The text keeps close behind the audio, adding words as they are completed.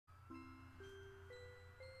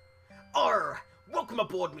Arr! Welcome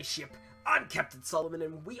aboard me ship. I'm Captain Solomon,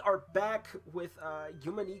 and we are back with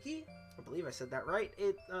Yume Nikki. I believe I said that right.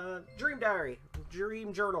 Dream diary,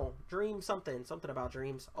 dream journal, dream something about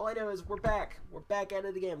dreams. All I know is we're back. We're back at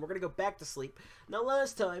it again. We're gonna go back to sleep. Now,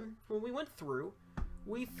 last time when we went through,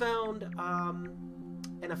 we found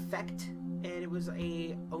an effect, and it was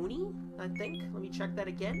a Oni, I think. Let me check that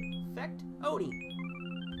again. Effect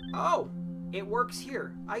Oni. Oh, it works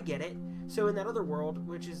here. I get it. So in that other world,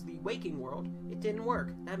 which is the waking world, it didn't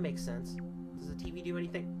work. That makes sense. Does the TV do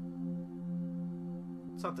anything?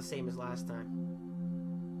 It's not the same as last time.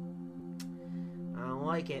 I don't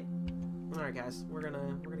like it. Alright guys, we're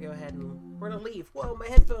gonna go ahead and we're gonna leave. Whoa, my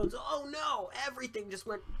headphones! Oh no! Everything just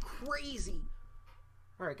went crazy!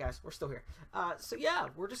 Alright guys, we're still here. So yeah,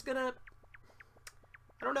 we're just gonna...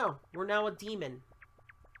 I don't know. We're now a demon.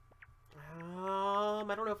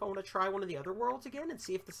 I don't know if I want to try one of the other worlds again and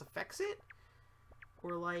see if this affects it.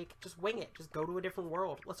 Or, like, just wing it. Just go to a different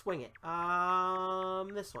world. Let's wing it.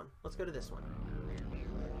 This one. Let's go to this one.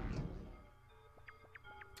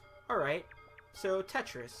 Alright. So,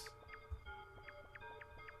 Tetris.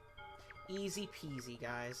 Easy peasy,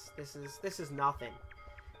 guys. This is nothing.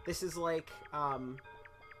 This is like,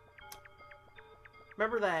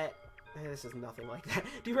 remember that... This is nothing like that.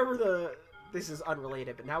 Do you remember the... This is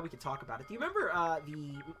unrelated, but now we can talk about it. Do you remember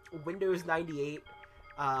the Windows 98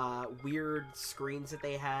 weird screens that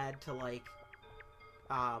they had to like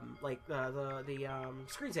the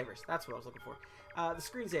screensavers? That's what I was looking for. The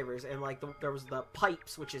screensavers, and like there was the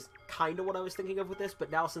pipes, which is kind of what I was thinking of with this.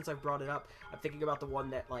 But now since I've brought it up, I'm thinking about the one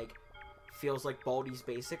that like feels like Baldi's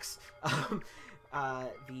Basics. Oh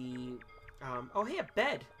hey, a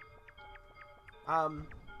bed.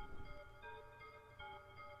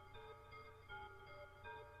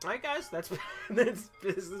 Alright guys, this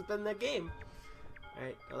has been the game.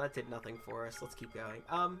 Alright, well that did nothing for us. Let's keep going.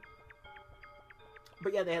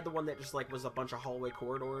 But yeah, they had the one that just like was a bunch of hallway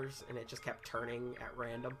corridors and it just kept turning at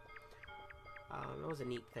random. That was a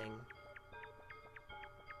neat thing.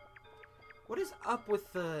 What is up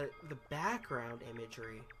with the background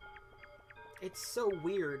imagery? It's so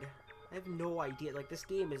weird. I have no idea. Like, this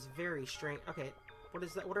game is very strange. Okay, what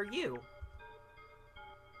is that? What are you?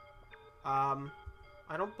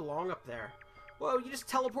 I don't belong up there. Whoa, you just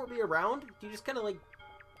teleport me around? Do you just kind of, like,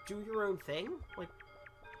 do your own thing? Like,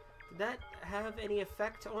 did that have any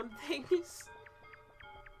effect on things?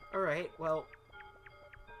 Alright, well...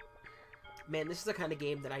 Man, this is the kind of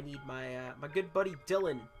game that I need my, my good buddy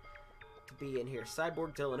Dylan to be in here.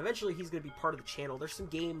 Cyborg Dylan. Eventually, he's going to be part of the channel. There's some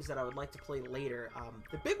games that I would like to play later.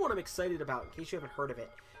 The big one I'm excited about, in case you haven't heard of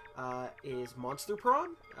it, is Monster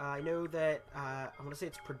Prawn. I know that, I want to say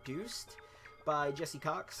it's produced by Jesse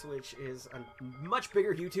Cox, which is a much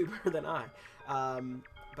bigger YouTuber than I.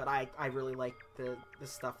 But I really like the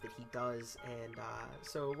stuff that he does, and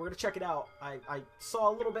so we're gonna check it out. I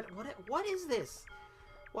saw a little bit. What is this?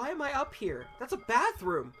 Why am I up here? That's a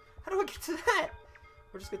bathroom. How do I get to that?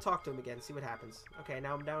 We're just gonna talk to him again, see what happens. Okay,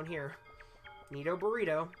 now I'm down here. Neato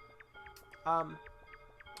burrito.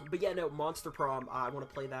 But yeah, no, Monster Prom. I want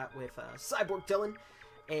to play that with Cyborg Dylan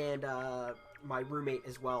and my roommate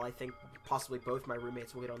as well. I think possibly both my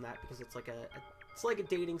roommates will get on that because it's like a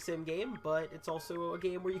dating sim game, but it's also a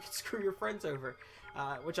game where you can screw your friends over,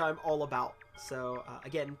 which I'm all about. So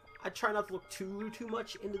again, I try not to look too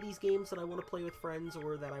much into these games that I want to play with friends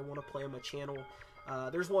or that I want to play on my channel.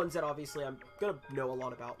 There's ones that obviously I'm gonna know a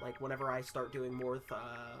lot about, like whenever I start doing more with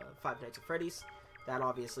Five Nights at Freddy's. That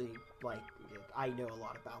obviously, like, I know a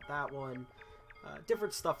lot about that one.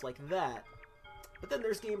 Different stuff like that. But then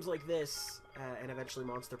there's games like this, and eventually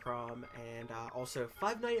Monster Prom, and also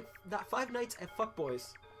Five Nights at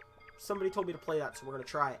Fuckboys. Somebody told me to play that, so we're gonna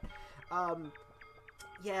try it.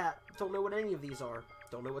 Yeah, don't know what any of these are.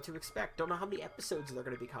 Don't know what to expect. Don't know how many episodes they're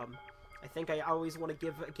gonna become. I think I always want to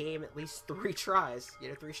give a game at least 3 tries. You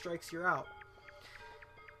know, 3 strikes, you're out.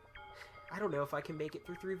 I don't know if I can make it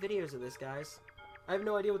through 3 videos of this, guys. I have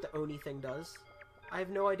no idea what the Oni thing does. I have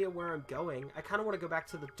no idea where I'm going. I kind of want to go back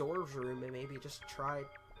to the doors room and maybe just try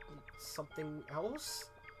something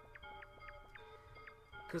else.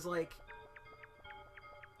 Because, like,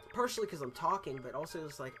 partially because I'm talking, but also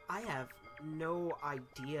it's like, I have no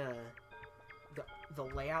idea the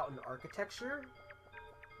layout and architecture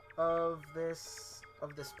of this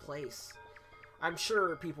place. I'm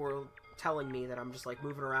sure people are telling me that I'm just, like,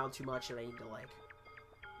 moving around too much and I need to, like,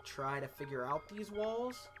 try to figure out these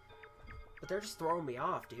walls. But they're just throwing me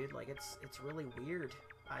off, dude. Like, it's really weird.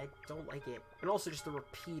 I don't like it. And also just the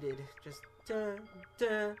repeated, just da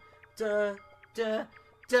da da da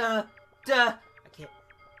da da. I can't.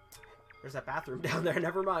 There's that bathroom down there.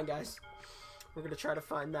 Never mind, guys. We're gonna try to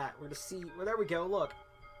find that. We're gonna see. Well, there we go. Look,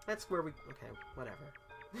 that's where we. Okay, whatever.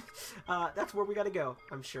 That's where we gotta go.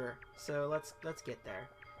 I'm sure. So let's get there.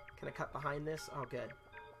 Can I cut behind this? Oh, good.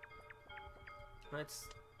 Let's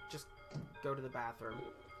just go to the bathroom.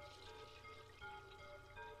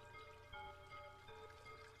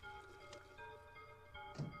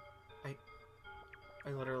 I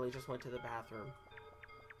literally just went to the bathroom.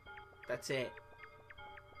 That's it.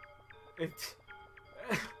 It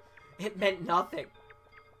meant nothing.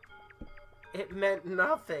 It meant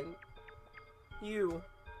nothing. You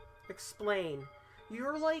explain.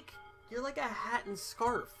 You're like a hat and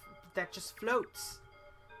scarf that just floats.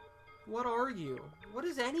 What are you? What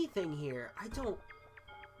is anything here? I don't...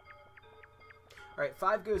 Alright,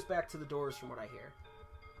 5 goes back to the doors from what I hear.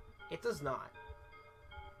 It does not.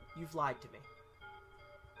 You've lied to me.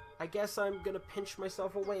 I guess I'm gonna pinch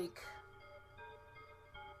myself awake.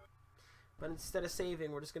 But instead of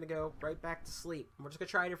saving, we're just gonna go right back to sleep. We're just gonna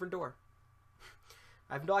try a different door.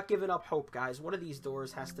 I've not given up hope, guys. One of these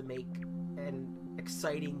doors has to make an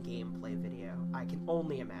exciting gameplay video. I can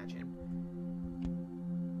only imagine.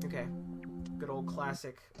 Okay. Good old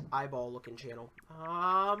classic eyeball-looking channel.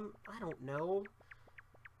 I don't know.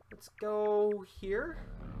 Let's go here.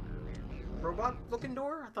 Robot-looking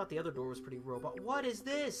door? I thought the other door was pretty robot. What is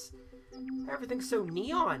this? Everything's so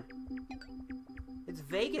neon. It's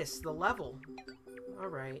Vegas, the level.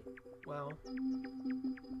 Alright. Well.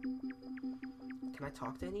 Can I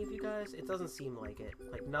talk to any of you guys? It doesn't seem like it.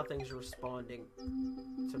 Like, nothing's responding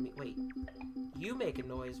to me. Wait. You make a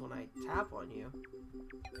noise when I tap on you.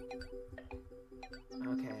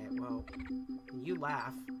 Okay, well. You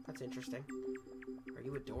laugh. That's interesting. Are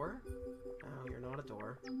you a door? No, you're not a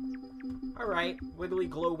door. Alright, wiggly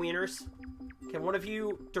glow wieners. Can one of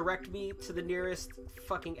you direct me to the nearest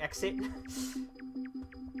fucking exit?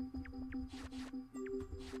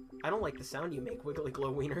 I don't like the sound you make, wiggly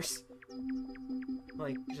glow wieners.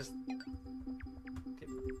 Like, just...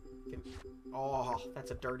 Oh,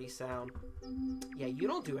 that's a dirty sound. Yeah, you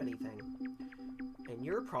don't do anything. And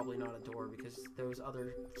you're probably not a door, because those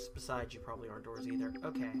others besides you probably aren't doors either.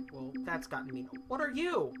 Okay, well, that's gotten me... What are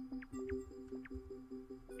you?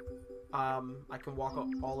 I can walk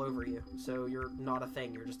all over you, so you're not a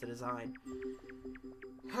thing, you're just a design.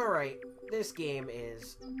 Alright, this game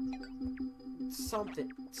is...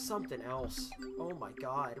 something else. Oh my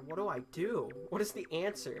god, what do I do? What is the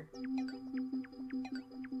answer?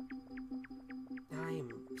 I'm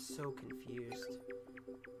so confused.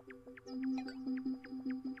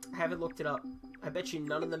 I haven't looked it up. I bet you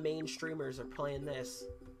none of the main streamers are playing this.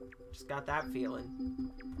 Just got that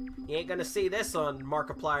feeling. You ain't gonna see this on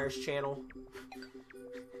Markiplier's channel.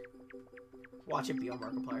 Watch it be on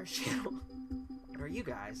Markiplier's channel. What are you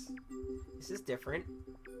guys? This is different.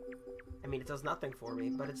 I mean, it does nothing for me,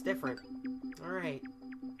 but it's different. Alright.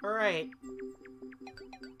 Alright.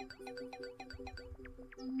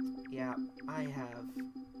 Yeah, I have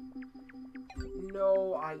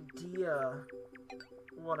no idea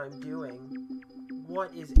what I'm doing.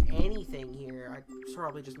 What is anything here? I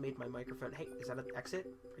probably just made my microphone. Hey, is that an exit?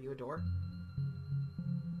 Are you a door?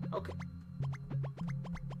 Okay.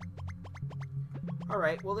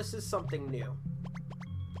 Alright, well this is something new.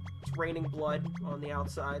 It's raining blood on the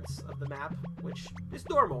outsides of the map, which is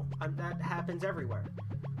normal. That happens everywhere.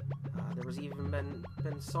 There was even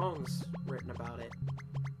been songs written about it.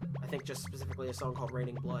 I think just specifically a song called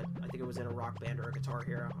Raining Blood. I think it was in a Rock Band or a Guitar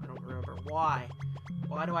Hero. I don't remember. Why?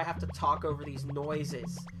 Why do I have to talk over these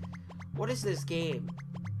noises? What is this game?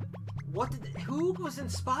 Who was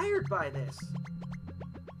inspired by this?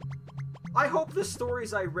 I hope the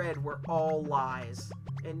stories I read were all lies.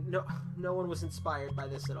 And no one was inspired by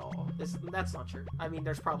this at all. That's not true. I mean,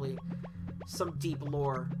 there's probably some deep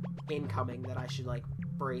lore incoming that I should, like,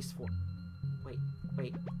 brace for.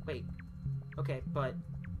 Wait. Okay, but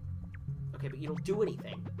you don't do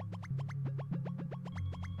anything.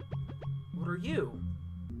 What are you?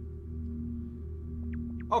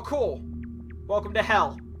 Oh, cool. Welcome to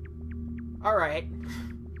hell. Alright.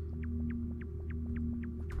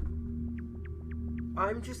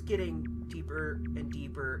 I'm just getting deeper and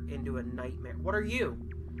deeper into a nightmare. What are you?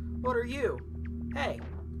 What are you? Hey.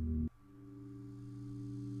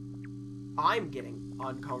 I'm getting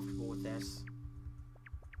uncomfortable with this.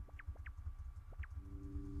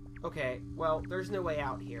 Okay, well, there's no way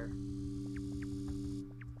out here.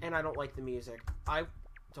 And I don't like the music. I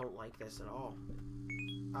don't like this at all.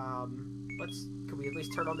 Can we at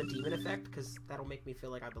least turn on the demon effect? Because that'll make me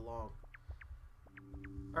feel like I belong.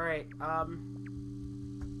 Alright,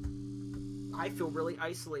 I feel really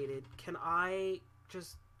isolated. Can I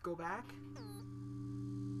just go back?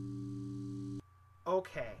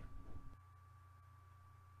 Okay.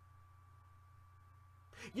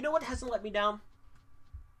 You know what hasn't let me down?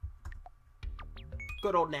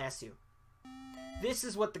 Good old Nasu. This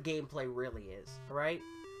is what the gameplay really is, alright?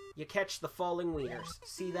 You catch the falling wieners.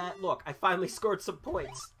 See that? Look, I finally scored some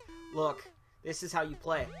points. Look, this is how you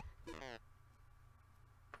play.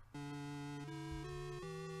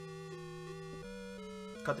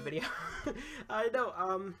 Cut the video. I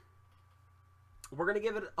know, we're gonna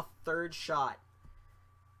give it a third shot.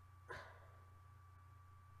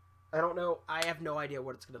 I don't know, I have no idea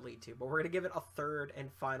what it's gonna lead to, but we're gonna give it a third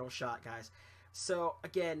and final shot, guys. So,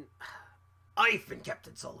 again, I've been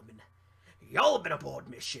Captain Solomon. Y'all have been aboard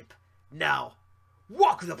my ship. Now,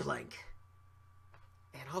 walk the plank.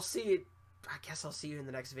 And I'll see you, I guess I'll see you in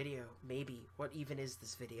the next video. Maybe. What even is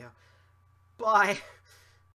this video? Bye.